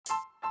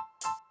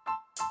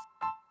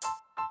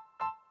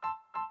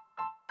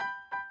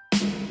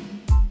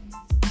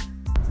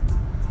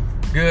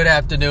Good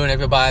afternoon,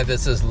 everybody.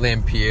 This is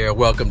Lynn Pierre.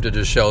 Welcome to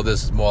the show.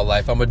 This is More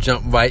Life. I'm going to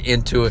jump right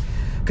into it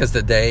because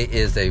today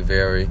is a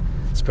very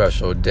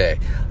special day.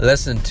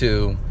 Listen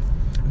to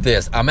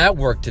this. I'm at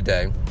work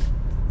today,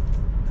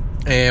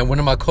 and one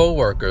of my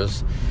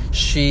co-workers,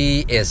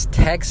 she is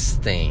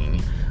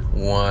texting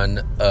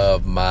one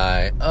of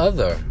my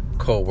other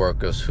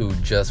co-workers who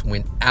just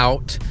went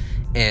out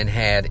and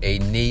had a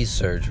knee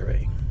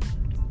surgery.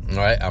 All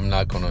right, I'm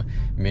not going to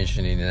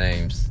mention any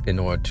names in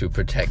order to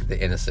protect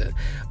the innocent.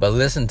 But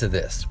listen to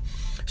this.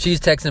 She's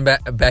texting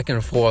back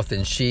and forth,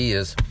 and she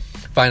is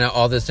finding out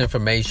all this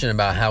information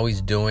about how he's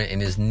doing,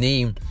 and his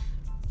knee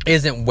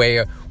isn't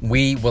where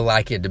we would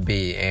like it to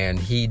be, and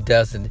he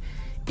doesn't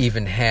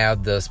even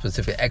have the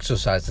specific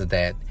exercises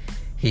that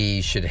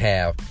he should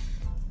have.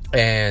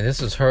 And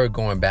this is her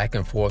going back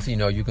and forth. You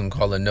know, you can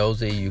call her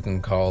nosy, you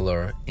can call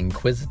her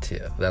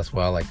inquisitive. That's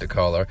what I like to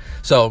call her.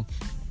 So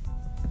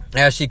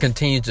as she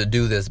continues to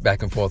do this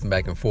back and forth,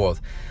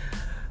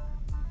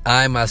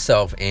 I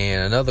myself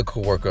and another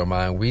coworker of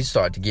mine, we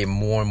start to get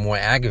more and more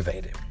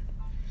aggravated.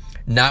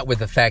 Not with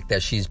the fact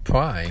that she's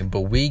prying,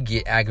 but we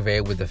get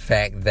aggravated with the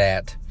fact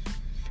that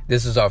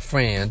this is our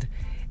friend,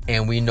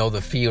 and we know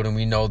the field, and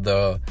we know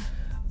the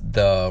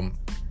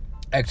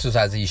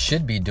exercise he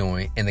should be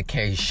doing and the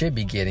care he should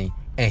be getting,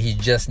 and he's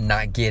just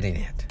not getting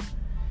it.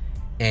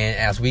 And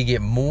as we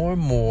get more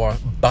and more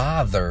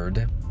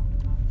bothered,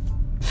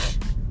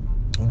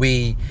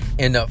 we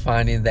end up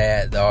finding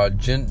that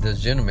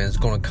this gentleman is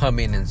going to come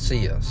in and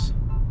see us.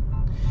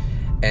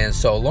 And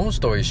so, long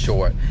story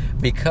short,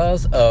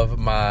 because of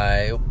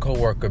my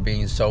coworker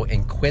being so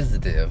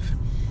inquisitive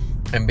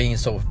and being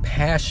so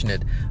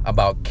passionate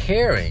about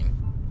caring,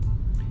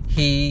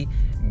 he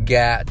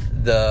got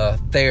the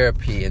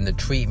therapy and the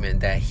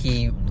treatment that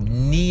he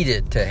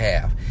needed to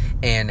have.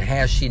 And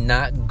has she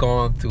not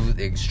gone through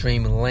the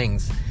extreme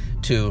lengths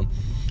to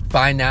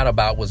find out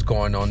about what's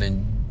going on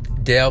and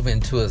delve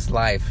into his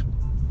life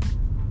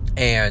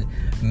and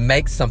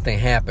make something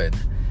happen,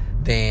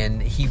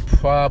 then he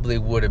probably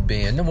would have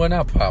been, well,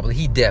 not probably,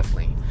 he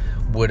definitely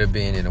would have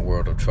been in a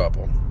world of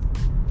trouble.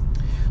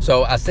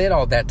 So I said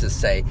all that to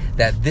say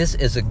that this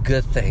is a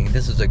good thing.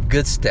 This is a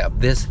good step.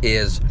 This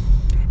is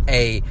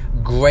a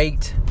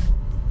great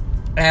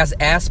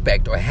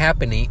aspect or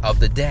happening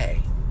of the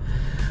day.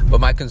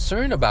 But my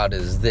concern about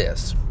it is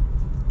this.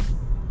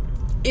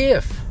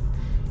 If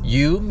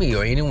you, me,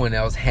 or anyone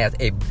else has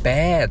a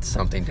bad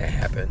something to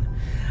happen,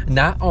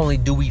 not only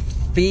do we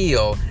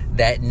feel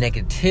that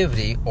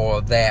negativity or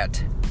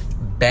that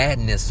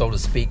badness, so to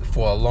speak,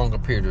 for a longer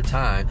period of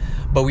time,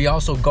 but we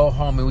also go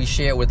home and we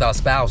share it with our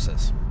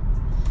spouses.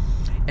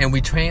 And we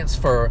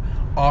transfer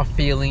our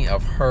feeling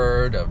of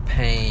hurt, of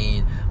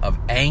pain, of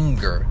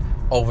anger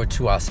over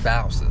to our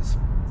spouses.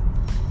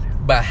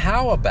 But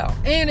how about,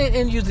 and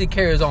it usually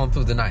carries on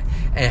through the night,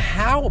 and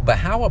how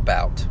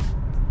about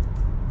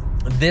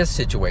this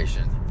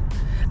situation?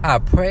 I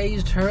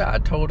praised her. I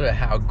told her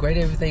how great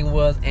everything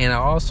was, and I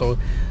also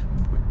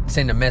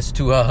sent a message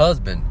to her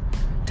husband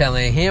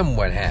telling him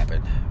what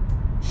happened.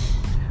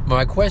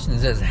 My question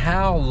is this: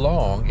 how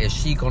long is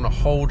she going to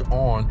hold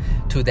on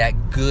to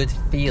that good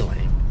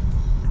feeling?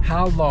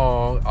 How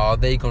long are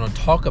they going to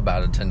talk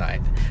about it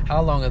tonight?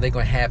 How long are they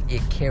going to have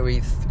it carry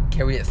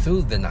it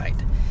through the night?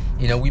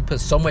 You know, we put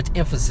so much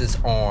emphasis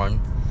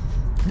on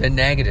the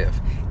negative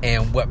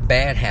and what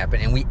bad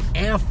happened, and we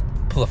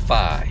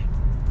amplify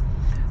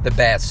the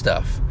bad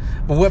stuff.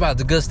 But what about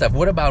the good stuff?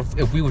 What about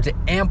if we were to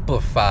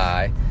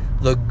amplify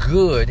the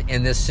good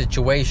in this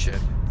situation?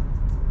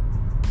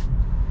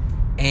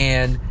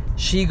 And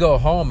she go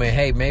home and,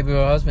 hey, maybe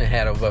her husband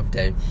had a rough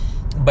day,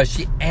 but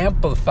she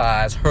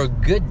amplifies her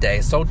good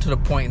day so to the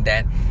point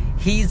that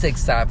he's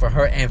excited for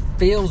her and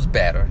feels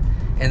better,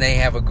 and they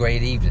have a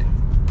great evening.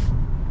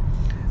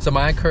 So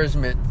my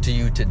encouragement to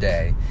you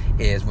today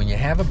is, when you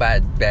have a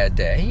bad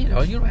day, you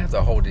know, you don't have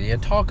to hold it in,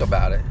 talk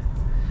about it.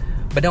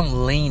 But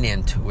don't lean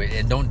into it,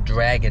 and don't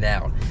drag it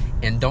out,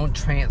 and don't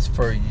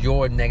transfer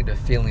your negative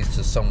feelings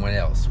to someone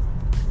else.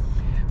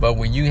 But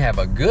when you have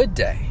a good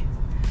day,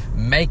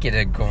 make it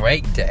a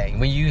great day.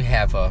 When you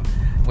have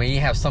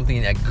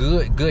something that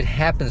good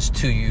happens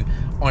to you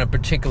on a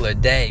particular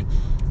day,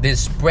 then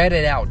spread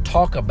it out,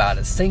 talk about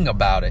it, sing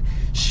about it,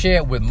 share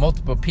it with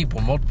multiple people,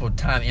 multiple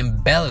times,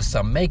 embellish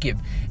some, make it,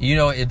 you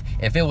know,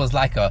 if it was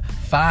like a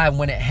 5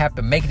 when it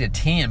happened, make it a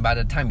 10 by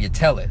the time you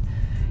tell it,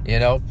 you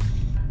know.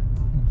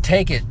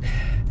 Take it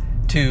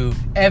to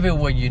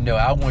everyone you know.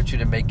 I want you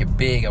to make it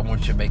big. I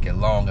want you to make it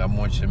long. I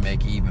want you to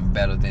make it even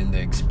better than the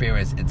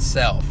experience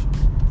itself.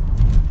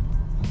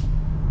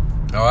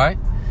 All right?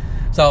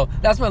 So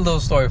that's my little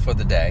story for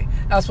the day.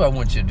 That's what I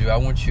want you to do. I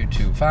want you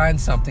to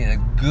find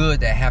something good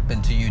that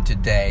happened to you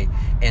today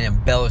and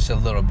embellish a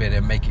little bit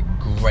and make it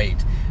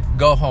great.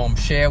 Go home,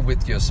 share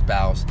with your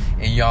spouse,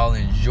 and y'all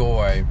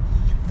enjoy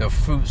the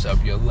fruits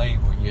of your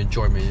labor, your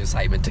enjoyment, and your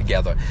excitement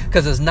together.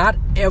 Because it's not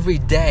every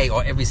day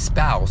or every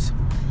spouse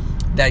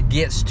that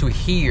gets to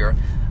hear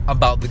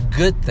about the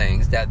good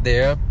things that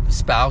their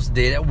spouse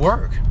did at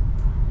work.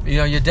 You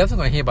know, you're definitely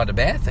going to hear about the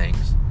bad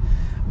things.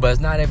 But it's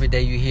not every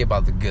day you hear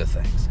about the good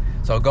things.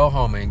 So go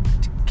home and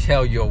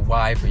tell your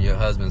wife or your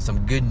husband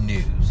some good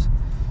news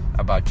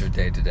about your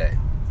day today.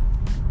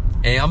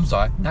 And I'm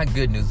sorry, not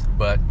good news,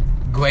 but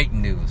great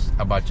news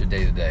about your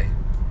day today.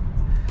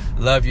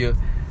 Love you.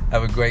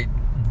 Have a great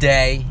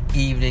day,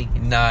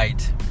 evening,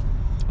 night.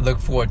 Look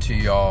forward to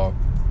y'all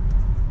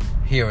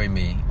hearing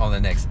me on the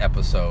next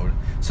episode.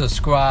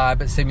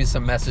 Subscribe, send me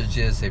some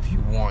messages if you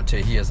want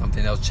to hear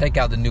something else. Check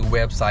out the new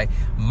website,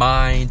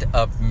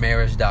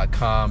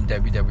 mindofmarriage.com,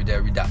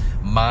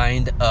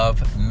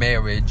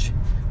 www.mindofmarriage,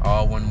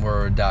 all one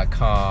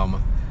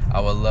word.com. I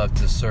would love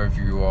to serve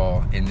you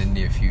all in the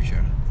near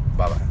future.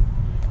 Bye-bye.